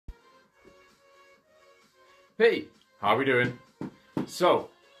Hey, how are we doing?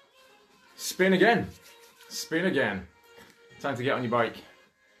 So, spin again. Spin again. Time to get on your bike.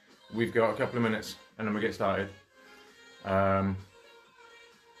 We've got a couple of minutes and then we'll get started.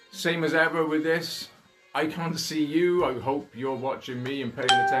 Same as ever with this. I can't see you. I hope you're watching me and paying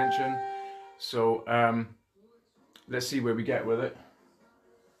attention. So, let's see where we get with it.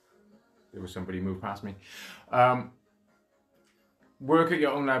 There was somebody moved past me. Work at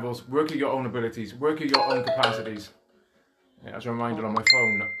your own levels, work at your own abilities, work at your own capacities. As a reminder on my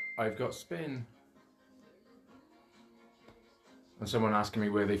phone, I've got spin. And someone asking me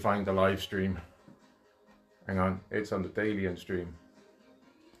where they find the live stream. Hang on, it's on the daily stream.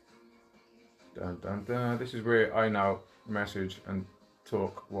 Dun, dun, dun. This is where I now message and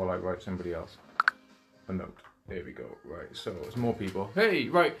talk while I write somebody else a note. There we go. Right, so there's more people. Hey,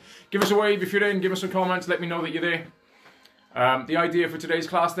 right, give us a wave if you're in, give us some comments, let me know that you're there. The idea for today's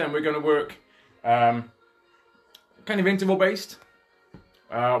class then, we're going to work kind of interval based.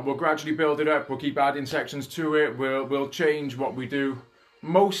 We'll gradually build it up, we'll keep adding sections to it, we'll change what we do.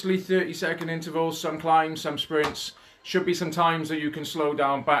 Mostly 30-second intervals, some climbs, some sprints. Should be some times that you can slow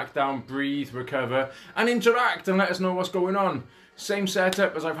down, back down, breathe, recover, and interact and let us know what's going on. Same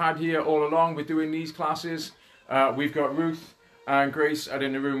setup as I've had here all along with doing these classes. We've got Ruth and Grace out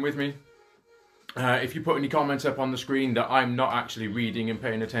in the room with me. If you put any comments up on the screen that I'm not actually reading and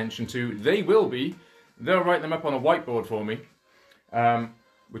paying attention to, they will be. They'll write them up on a whiteboard for me,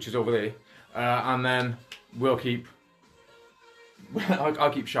 which is over there, and then we'll keep.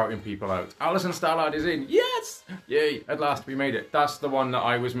 I'll keep shouting people out. Alison Stallard is in. Yes! Yay! At last we made it. That's the one that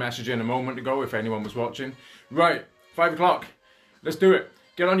I was messaging a moment ago. If anyone was watching, right? 5 o'clock. Let's do it.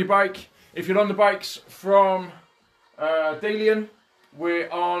 Get on your bike. If you're on the bikes from Dalian, we're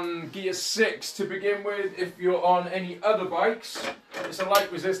on gear 6 to begin with. If you're on any other bikes, it's a light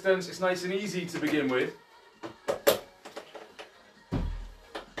resistance, it's nice and easy to begin with.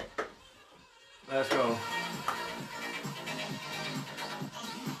 Let's go.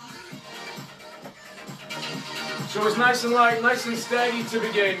 So it's nice and light, nice and steady to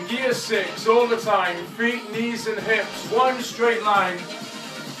begin. Gear 6 all the time. Feet, knees and hips, one straight line.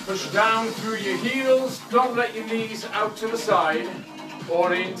 Push down through your heels. Don't let your knees out to the side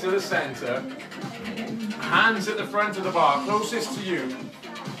or into the center. Hands at the front of the bar, closest to you.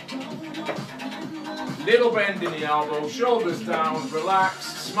 Little bend in the elbow, shoulders down, relax,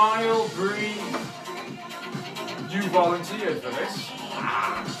 smile, breathe. You volunteered for this.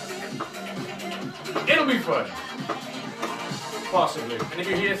 It'll be fun. Possibly. And if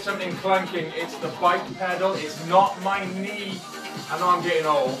you hear something clunking, it's the bike pedal, it's not my knee. I know I'm getting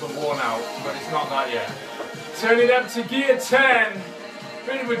old and worn out, but it's not that yet. Turn it up to gear 10.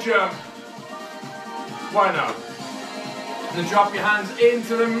 Bit of a jump. Why not? And then drop your hands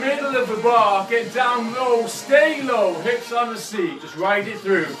into the middle of the bar. Get down low, stay low. Hips on the seat. Just ride it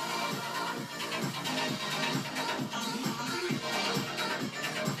through.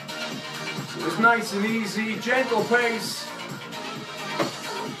 So it's nice and easy, gentle pace.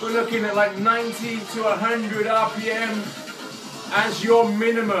 We're looking at like 90 to 100 RPM as your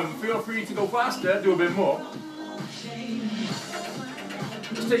minimum. Feel free to go faster, do a bit more.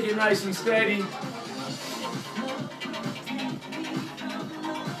 Just take it nice and steady.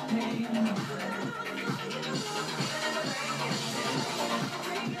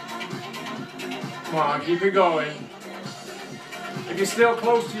 Come on, keep it going. If you're still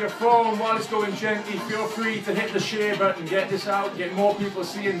close to your phone while it's going gently, feel free to hit the share button, get this out, get more people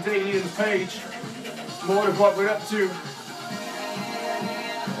seeing Dalian's page, more of what we're up to.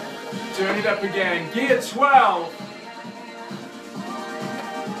 Turn it up again. Gear 12.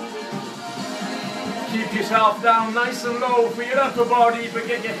 Keep yourself down nice and low for your upper body, but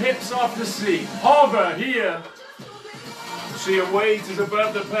get your hips off the seat. Hover here. So your weight is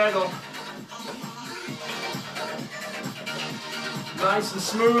above the pedal. Nice and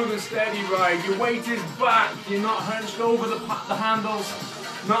smooth and steady ride. Your weight is back. You're not hunched over the handles,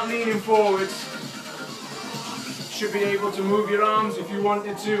 not leaning forwards. Should be able to move your arms if you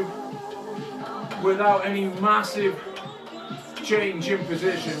wanted to without any massive change in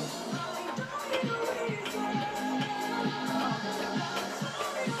position.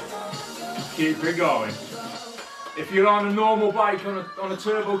 Keep it going. If you're on a normal bike, on a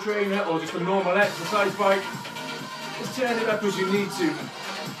turbo trainer or just a normal exercise bike, just turn it up as you need to.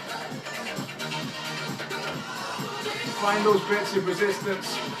 Find those bits of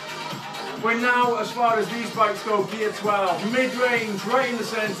resistance. We're now, as far as these bikes go, gear 12, mid-range, right in the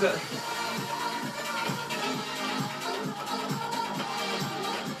center.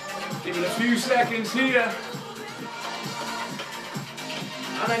 Give it a few seconds here.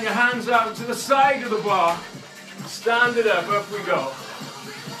 And then your hands out to the side of the bar. Stand it up we go.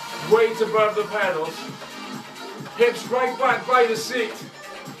 Weight above the pedals. Hips right back by the seat.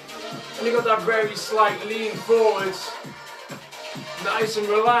 And you got that very slight lean forwards. Nice and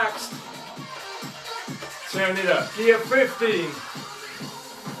relaxed. Turn it up. Gear 15.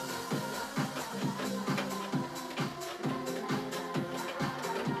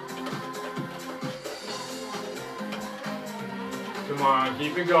 Come on,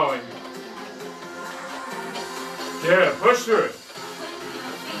 keep it going. Yeah, push through it.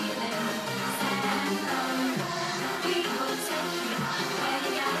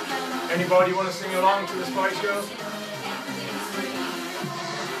 Anybody want to sing along to the Spice Girls?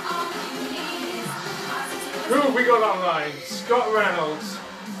 Who have we got online? Scott Reynolds,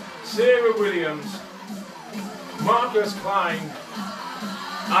 Sarah Williams, Marcus Klein, and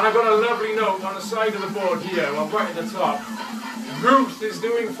I've got a lovely note on the side of the board here, well, right at the top. Ruth is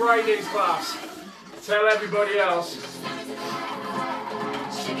doing Friday's class. Tell everybody else.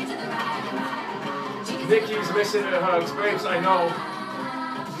 Nikki's missing her hugs, babes, I know.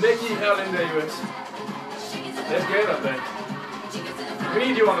 Nikki, Helen Davis. Let's get up there. We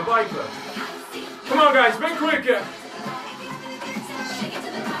need you on the bike though. Come on guys, a bit quicker.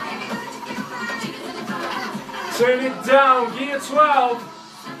 Turn it down, gear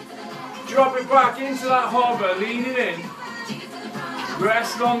 12. Drop it back into that hover, lean it in.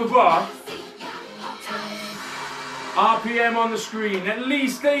 Rest on the bar. RPM on the screen, at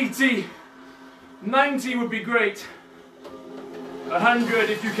least 80. 90 would be great. 100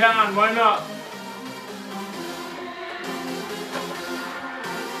 if you can, why not?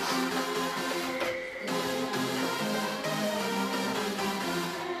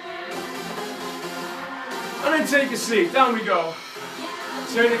 And then take a seat, down we go.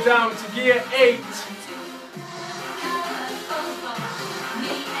 Turn it down to gear 8.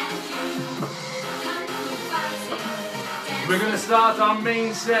 We're going to start our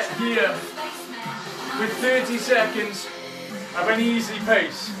main set here with 30 seconds of an easy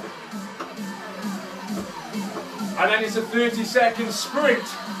pace. And then it's a 30-second sprint.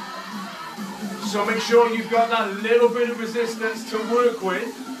 So make sure you've got that little bit of resistance to work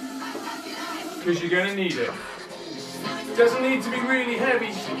with, because you're going to need it. It doesn't need to be really heavy,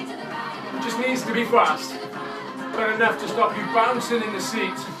 it just needs to be fast. But enough to stop you bouncing in the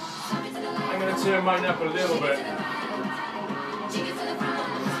seat. I'm going to turn mine up a little bit.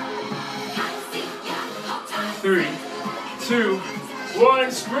 3, 2,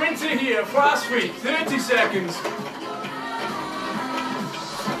 1, sprinter here, fast feet, 30 seconds.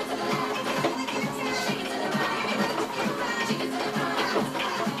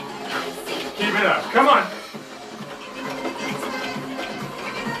 Keep it up, come on.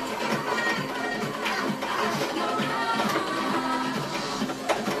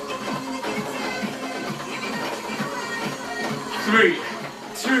 Three,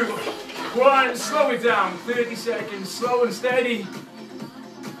 2, 1, slow it down, 30 seconds, slow and steady.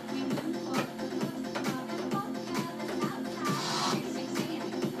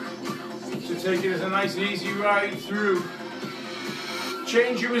 So take it as a nice easy ride through.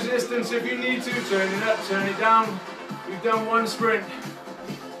 Change your resistance if you need to, turn it up, turn it down. We've done one sprint,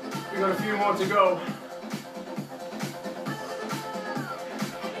 we've got a few more to go.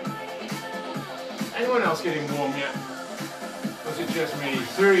 Anyone else getting warm yet? Or is it just me?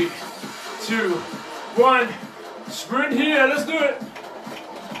 3, 2, 1, sprint here, let's do it.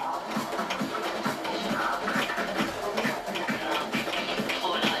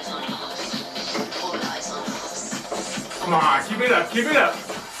 Come on, keep it up, keep it up.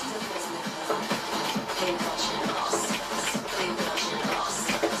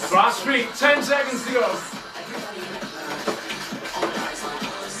 Fast feet, 10 seconds to go.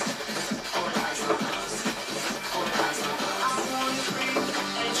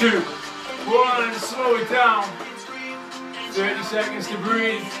 2, 1, slow it down. 30 seconds to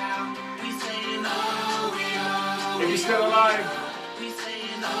breathe. If you're still alive,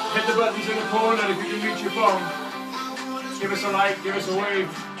 hit the buttons in the corner if you can reach your phone. Give us a like, give us a wave.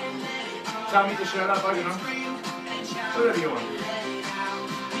 Tell me to shut up, I don't know. Whatever you want.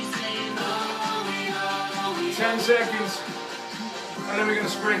 10 seconds, and then we're going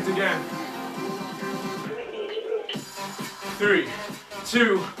to sprint again. 3,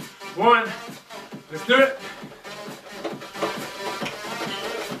 2, 1, let's do it.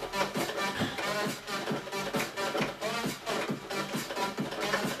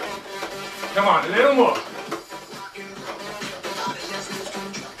 Come on, a little more.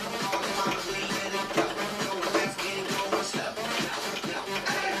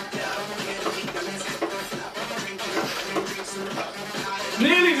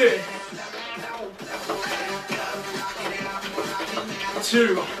 Nearly there.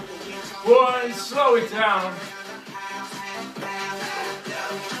 2, 1, slow it down.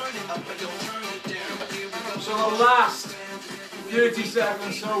 So the last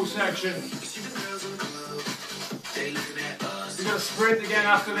 30-second slow section. We're going to sprint again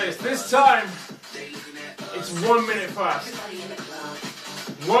after this. This time, it's 1 minute fast.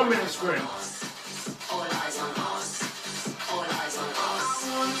 1 minute sprint.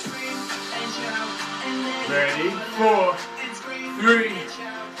 Ready? 4, 3,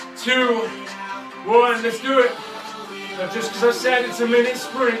 2, 1. Let's do it. Now, just because I said it's a minute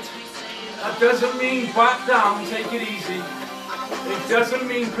sprint, that doesn't mean back down, take it easy. It doesn't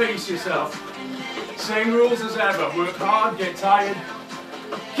mean pace yourself. Same rules as ever. Work hard, get tired.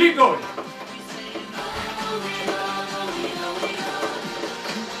 Keep going.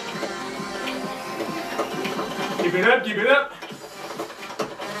 Keep it up, keep it up.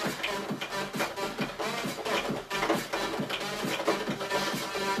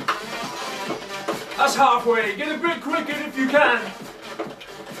 That's halfway. Get a bit quicker if you can.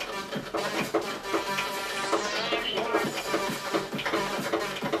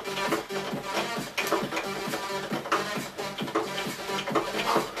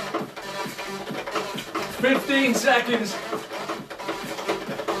 "15 seconds.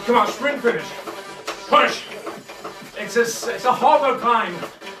 Come on, sprint finish. Push. It's a hover climb.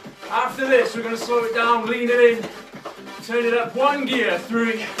 After this, we're going to slow it down, lean it in, turn it up 1 gear.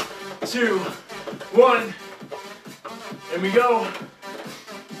 3, 2, 1. Here we go.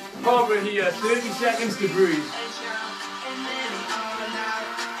 Hover here, 30 seconds to breathe.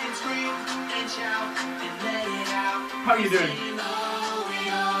 How you doing?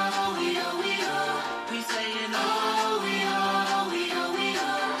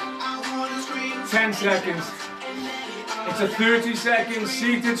 10 seconds. It's a 30-second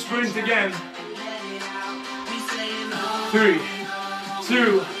seated sprint again. 3,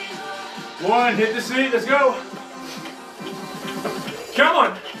 2, 1. Hit the seat. Let's go. Come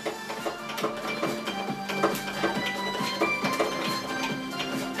on.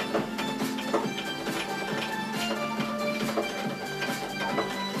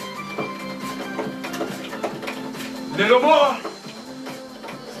 Little more.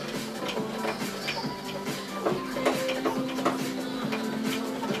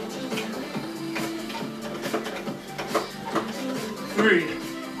 Three,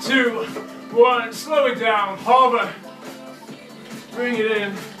 2, 1. Slow it down. Hover. Bring it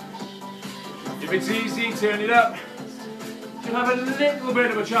in. If it's easy, turn it up. You'll have a little bit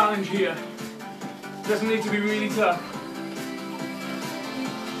of a challenge here. Doesn't need to be really tough.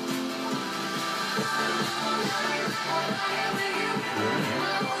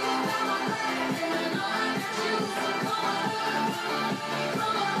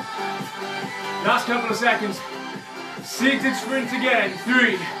 Last couple of seconds. Seated sprint again.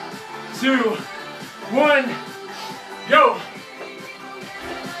 3, 2, 1. Go.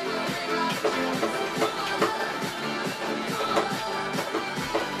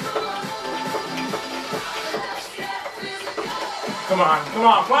 Come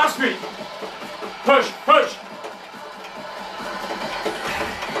on, fast feet. Push, push.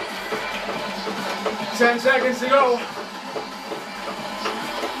 10 seconds to go.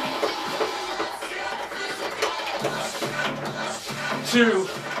 2,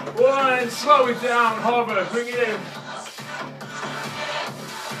 1, slow it down, hover, bring it in.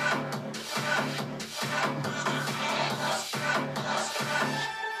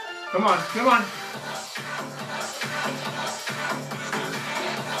 Come on, come on.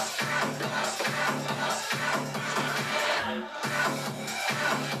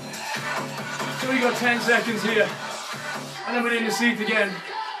 So we got 10 seconds here, and then we're in the seat again.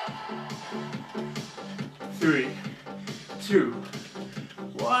 3, 2,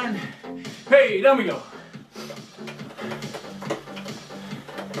 1. Hey, down we go.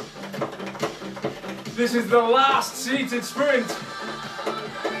 This is the last seated sprint.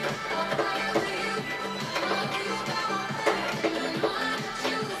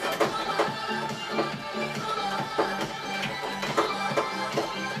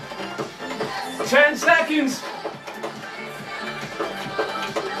 Ten seconds.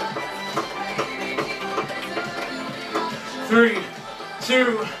 3,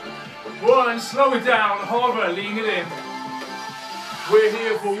 2, 1. Slow it down. Hover. Lean it in. We're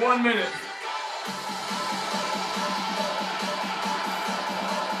here for 1 minute.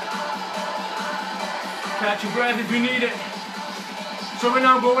 Catch your breath if you need it. So we're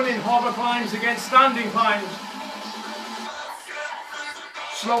now going in hover climbs against standing climbs.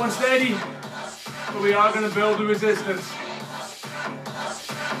 Slow and steady, but we are going to build the resistance.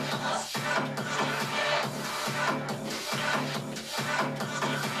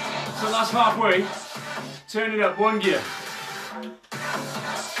 last halfway, turn it up 1 gear.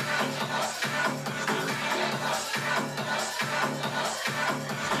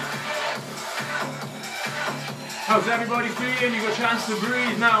 How's everybody feeling? You got a chance to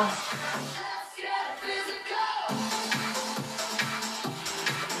breathe now.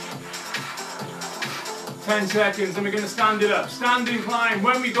 10 seconds, and we're going to stand it up. Standing climb.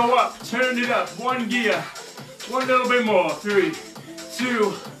 When we go up, turn it up. 1 gear. One little bit more. 3,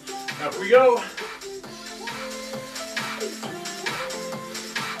 2, up we go.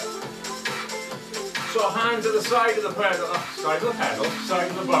 So hands at the side of the pedal, side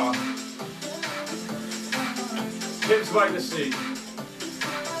of the bar. Hips by the seat.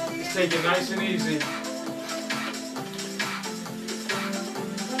 Just take it nice and easy.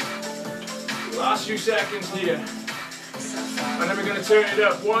 Last few seconds here. And then we're going to turn it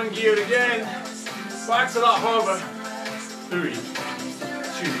up 1 gear again. Back to that hover. 3, 2,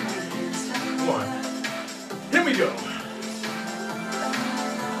 1. Here we go.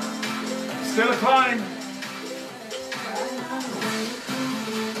 Still a climb.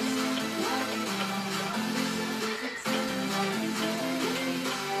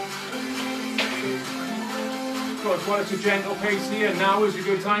 Quite a gentle pace here. Now is a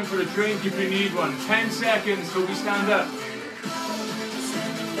good time for a drink if you need one. 10 seconds till we stand up.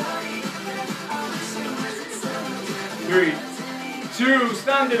 3, 2,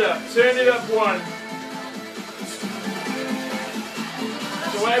 stand it up. Turn it up 1.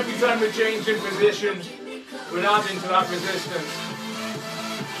 So every time we're changing position, we're adding to that resistance.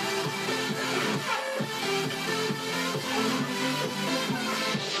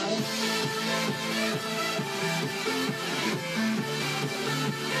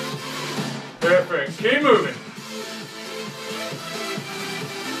 Perfect. Keep moving.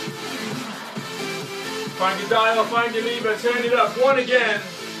 Find your dial, find your lever, turn it up. 1 again.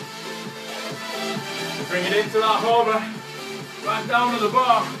 Bring it into that hover. Back down to the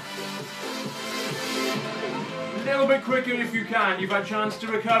bar. A little bit quicker if you can. You've had a chance to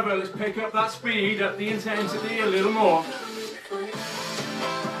recover. Let's pick up that speed, up the intensity a little more.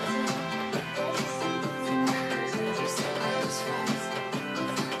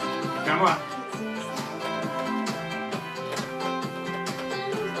 Come on.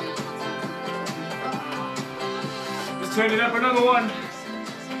 Let's turn it up another 1.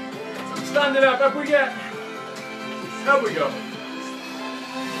 Stand it up we get. Up we go.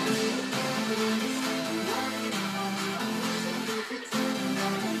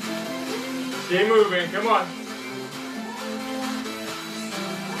 Keep moving, come on.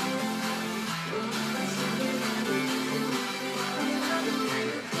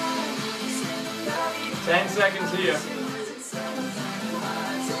 Ten seconds here.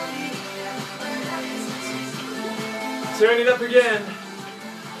 Turn it up again.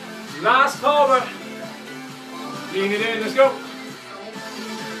 Last hover. Lean it in, let's go.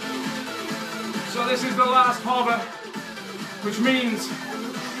 So this is the last hover, which means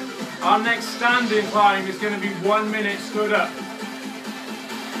our next standing climb is going to be 1 minute stood up.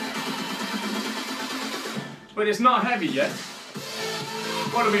 But it's not heavy yet.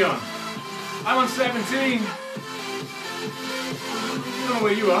 What are we on? I'm on 17. I don't know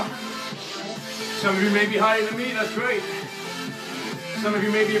where you are. Some of you may be higher than me, that's great. Some of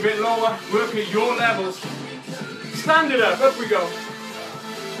you may be a bit lower. Work at your levels. Stand it up we go.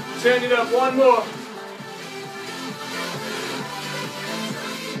 Turn it up 1 more.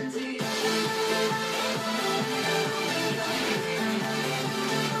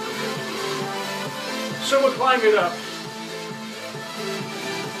 So we'll climb it up.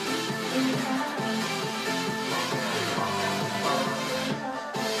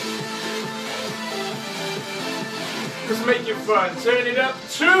 Let's make it fun. Turn it up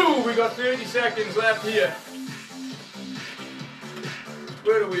 2. We got 30 seconds left here.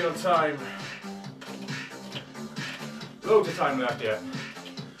 Where are we on time? Loads of time left yet.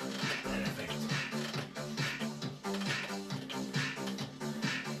 Perfect.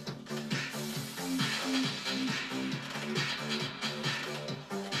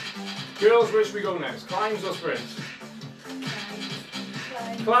 Girls, where should we go next? Climbs or sprints?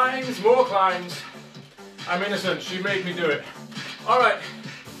 Climbs, more climbs. I'm innocent, she made me do it. Alright,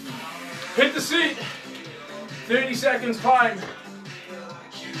 hit the seat. 30 seconds climb.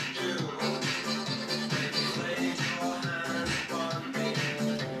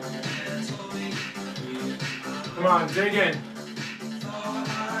 Come on, dig in.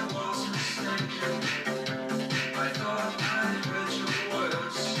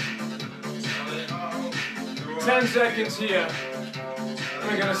 10 seconds here.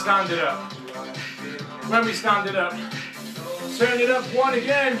 We're going to stand it up. When we stand it up, turn it up 1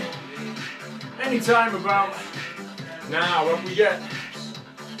 again. anytime about now when we get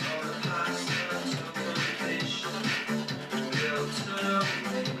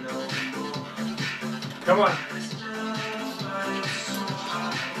come on.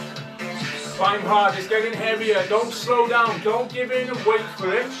 Climb hard, it's getting heavier. Don't slow down, don't give in and wait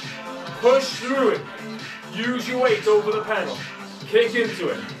for it. Push through it. Use your weight over the pedal. Kick into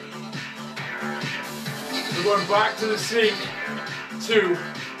it. We're going back to the seat. 2,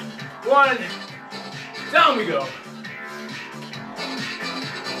 1. Down we go.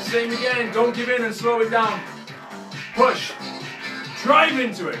 Same again, don't give in and slow it down. Push. Drive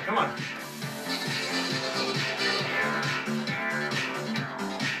into it, come on.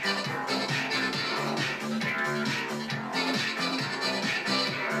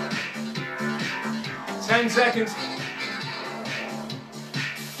 Ten seconds.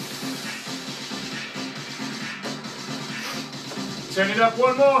 Turn it up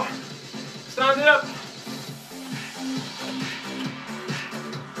one more. Stand it up.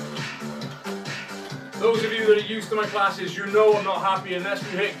 Those of you that are used to my classes, you know I'm not happy unless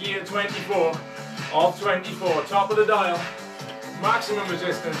we hit gear 24 of 24. Top of the dial. Maximum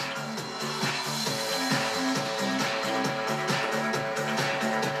resistance.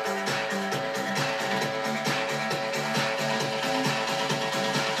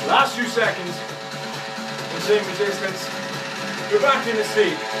 Last few seconds, the same resistance. We're back in the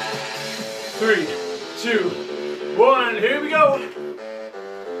seat. 3, 2, 1, here we go.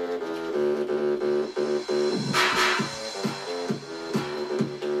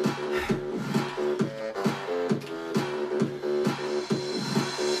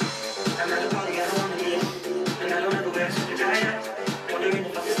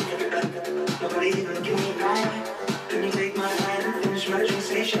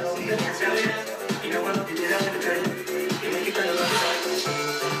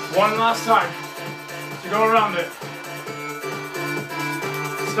 One last time to go around it.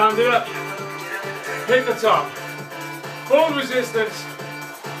 Stand it up. Hit the top. Full resistance.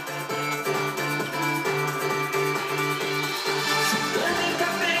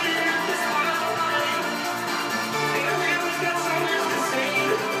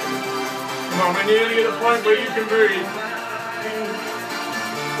 Come on, we're nearly at the point where you can breathe.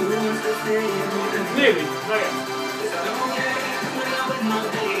 Nearly. There.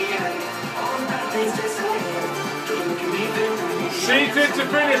 Seated to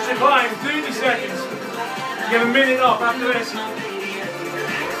finish the climb, 30 seconds. You get a minute off after this.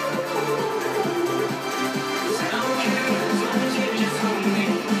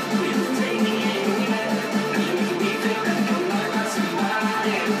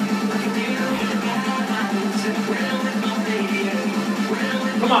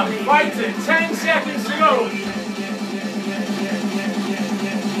 Come on, fight it. 10 seconds to go.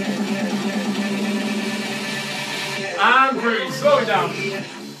 And breathe, slow it down.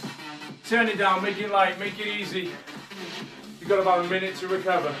 Turn it down, make it light, make it easy. You've got about a minute to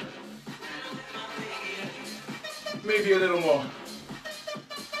recover. Maybe a little more.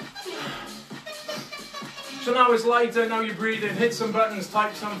 So now it's lighter, now you're breathing. Hit some buttons,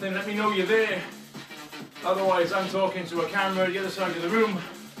 type something, let me know you're there. Otherwise, I'm talking to a camera at the other side of the room.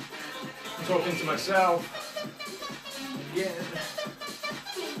 I'm talking to myself. Again.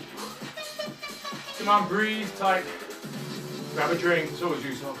 Come on, breathe, type. Grab a drink, it's always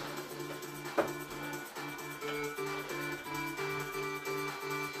useful.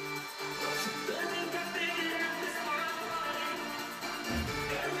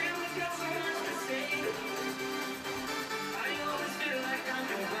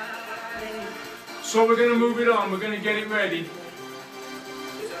 So we're going to move it on, we're going to get it ready.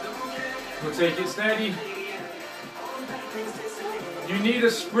 We'll take it steady. You need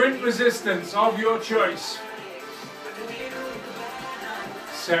a sprint resistance of your choice.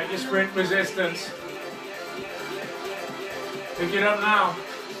 Set your sprint resistance. Pick it up now.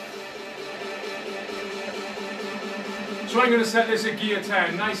 So I'm going to set this at gear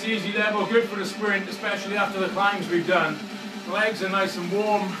 10. Nice easy level, good for the sprint, especially after the climbs we've done. Legs are nice and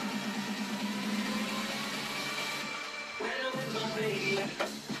warm.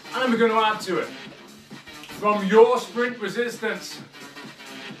 And we're going to add to it. From your sprint resistance,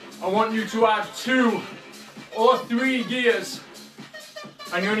 I want you to add 2 or 3 gears.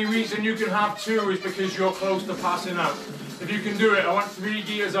 And the only reason you can have 2 is because you're close to passing out. If you can do it, I want 3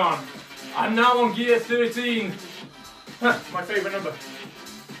 gears on. I'm now on gear 13. My favourite number.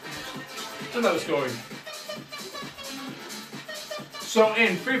 Another story. So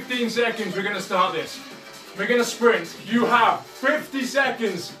in 15 seconds, we're going to start this. We're going to sprint. You have 50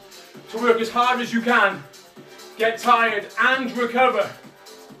 seconds to work as hard as you can, get tired and recover.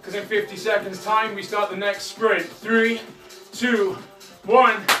 because in 50 seconds time we start the next sprint. 3, 2,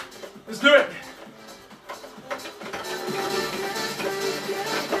 1, let's do it.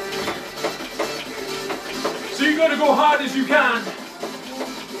 So you gotta go hard as you can.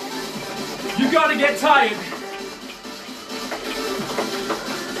 You gotta get tired.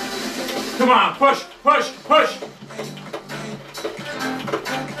 Come on, push, push, push.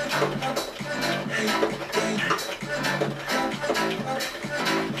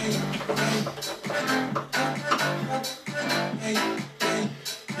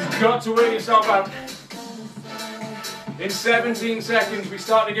 You've got to wear yourself out. In 17 seconds, we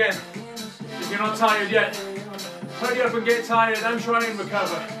start again. If you're not tired yet, hurry up and get tired and try and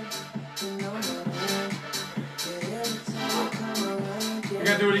recover. We're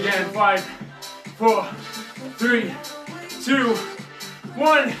gonna do it again. 5, 4, 3, 2,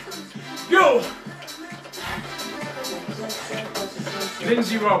 1, go!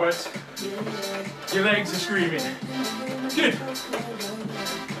 Lindsay Roberts, your legs are screaming. Good.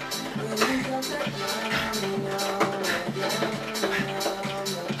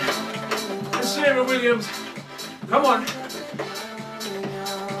 And Sarah Williams, come on.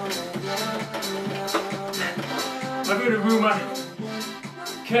 I've heard a rumour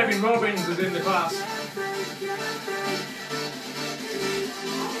Kevin Robbins is in the class.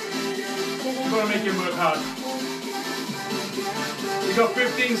 You've got to make him work hard. We got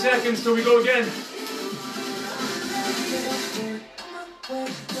 15 seconds till we go again.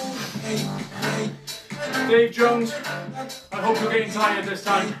 Dave Jones, I hope you're getting tired this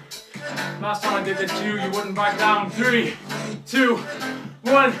time. Last time I did this to you, you wouldn't back down. 3, 2,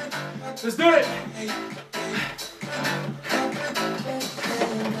 1, let's do it.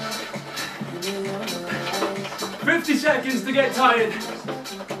 "50 seconds to get tired."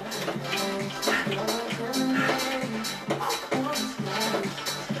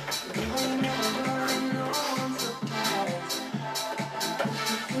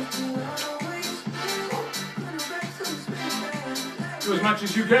 Do as much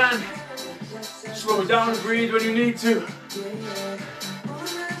as you can. Slow it down and breathe when you need to.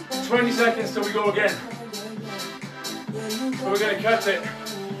 20 seconds till we go again. So we're going to cut it.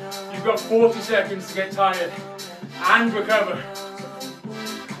 You've got 40 seconds to get tired and recover.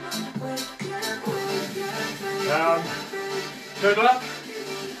 Down. Turtle up.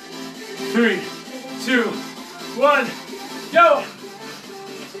 3, 2, 1, go!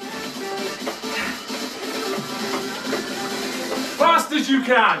 Fast as you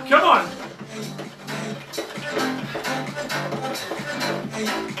can, come on!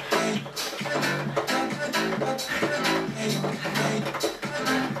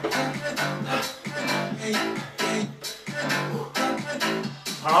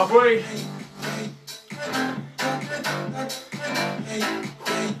 Halfway.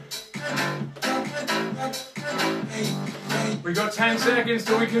 We got 10 seconds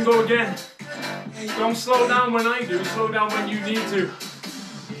till we can go again. Don't slow down when I do, slow down when you need to.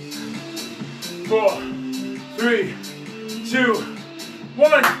 4, 3, 2,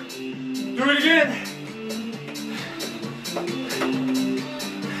 1. Do it again.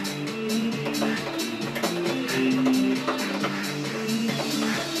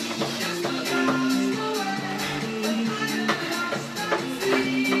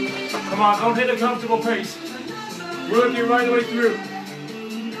 Come on, don't hit a comfortable pace. Work it right the way through.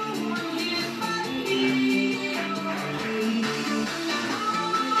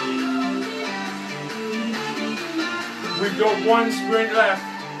 We've got one sprint left.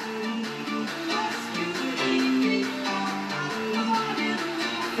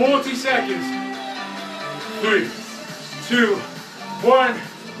 "40 seconds. 3, 2, 1.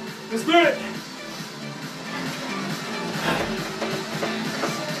 Let's do it.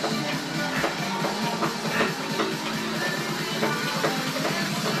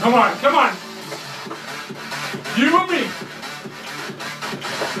 Come on, come on. You and me.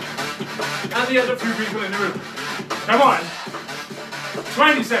 And the other few people in the room. Come on.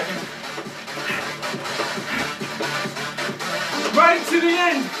 20 seconds. Right to the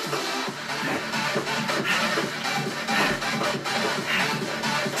end.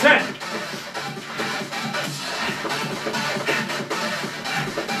 Ten.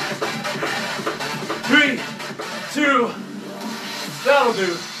 3, 2. That'll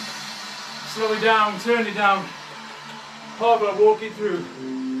do. Slow it down, turn it down. Hobble, walk it through.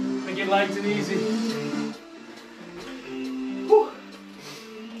 Make it light and easy. Whew.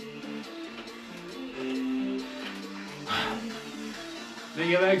 Let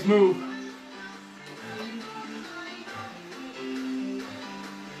your legs move.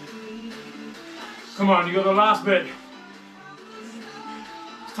 Come on, you got the last bit.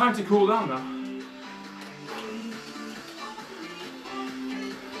 It's Time to cool down now.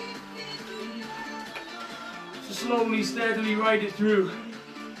 So slowly, steadily ride it through.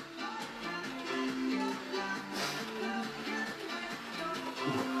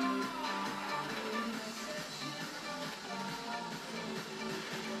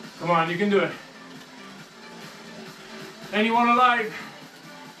 Come on, you can do it. Anyone alive?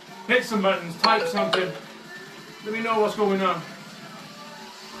 Hit some buttons, type something. Let me know what's going on.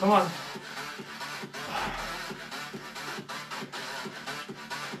 Come on.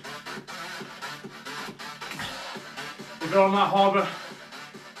 If you're on that harbor,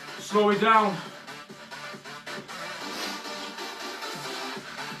 slow it down.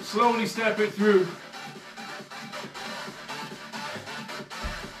 Slowly step it through.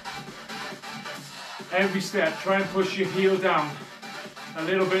 Every step, try and push your heel down a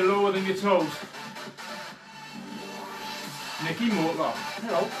little bit lower than your toes. Nicky Mortlock,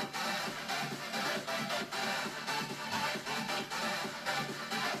 hello.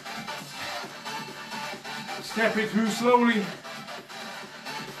 Step it through slowly.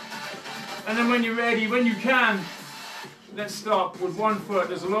 And then when you're ready, when you can, let's stop with one foot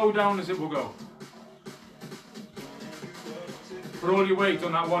as low down as it will go. Put all your weight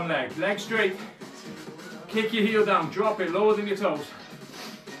on that one leg. Leg straight. Kick your heel down, drop it lower than your toes.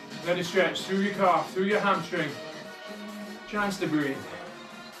 Let it stretch through your calf, through your hamstring. Chance to breathe.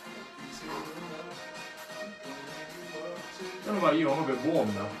 I don't know about you, I'm a bit warm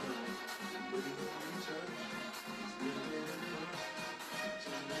now.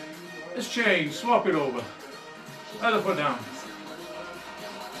 Let's change, swap it over. Other foot down.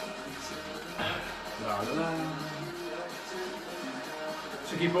 La, la, la.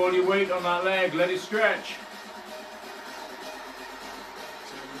 So keep all your weight on that leg, let it stretch.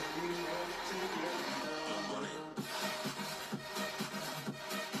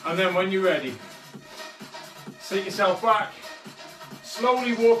 And then when you're ready, sit yourself back,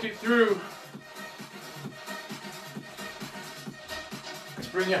 slowly walk it through. Let's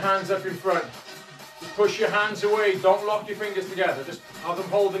bring your hands up in front. Push your hands away, don't lock your fingers together, just have them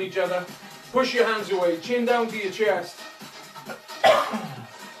holding each other. Push your hands away, chin down to your chest.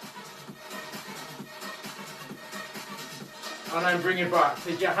 And then bring it back.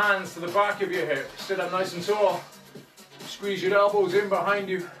 Take your hands to the back of your hip. Sit up nice and tall. Squeeze your elbows in behind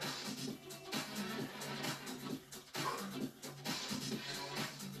you.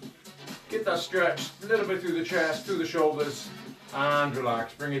 Get that stretch a little bit through the chest, through the shoulders. And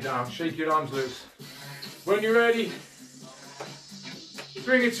relax. Bring it down. Shake your arms loose. When you're ready,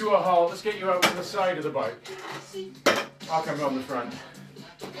 bring it to a halt. Let's get you out to the side of the bike. I'll come on the front.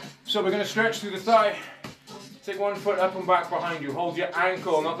 So we're going to stretch through the thigh. Take one foot up and back behind you. Hold your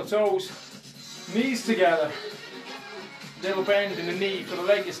ankle, not the toes. Knees together. Little bend in the knee for the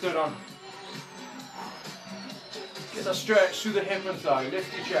leg you stood on. Get that stretch through the hip and thigh.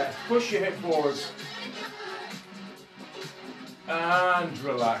 Lift your chest. Push your hip forwards. And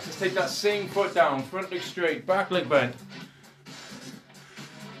relax. Let's take that same foot down. Front leg straight. Back leg bent.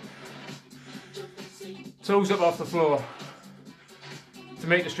 Toes up off the floor. To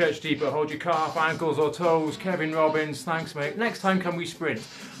make the stretch deeper, hold your calf, ankles or toes. Kevin Robbins, thanks mate. Next time can we sprint?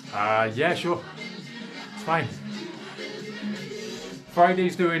 Yeah, sure. It's fine.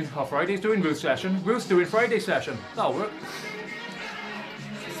 Friday's doing Ruth's session. Ruth's doing Friday session. That'll work.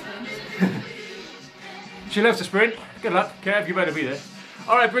 She loves to sprint. Good luck, Kev, you better be there.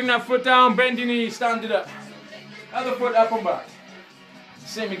 Alright, bring that foot down, bend your knee, stand it up. Other foot up and back.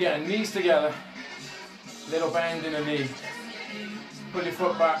 Same again, knees together. Little bend in the knee. Pull your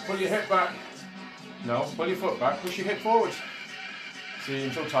foot back, pull your hip back. No, pull your foot back, push your hip forwards. See,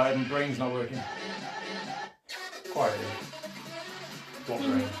 I'm so tired, my brain's not working. Quietly. What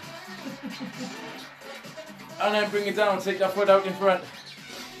brain? And then bring it down, take that foot out in front.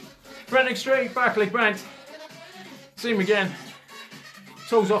 Front leg straight, back leg bent. Same again.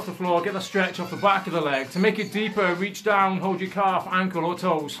 Toes off the floor, get that stretch off the back of the leg. To make it deeper, reach down, hold your calf, ankle or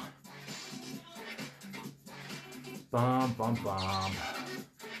toes. Bum, bum, bum.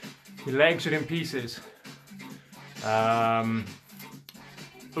 Your legs are in pieces.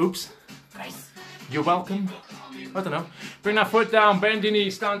 Oops. You're welcome. I don't know. Bring that foot down, bend your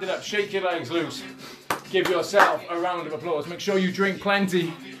knees, stand it up, shake your legs loose. Give yourself a round of applause. Make sure you drink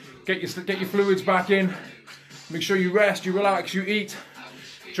plenty. Get your fluids back in. Make sure you rest, you relax, you eat.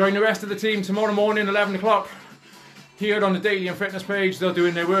 Join the rest of the team tomorrow morning, 11 o'clock. Here on the Daily and Fitness page, they're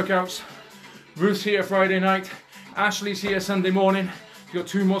doing their workouts. Ruth's here Friday night. Ashley's here Sunday morning. You've got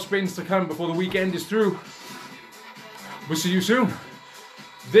 2 more spins to come before the weekend is through. We'll see you soon.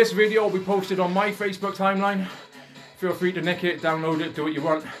 This video will be posted on my Facebook timeline. feel free to nick it, download it, do what you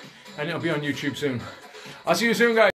want, and it'll be on YouTube soon. I'll see you soon, guys.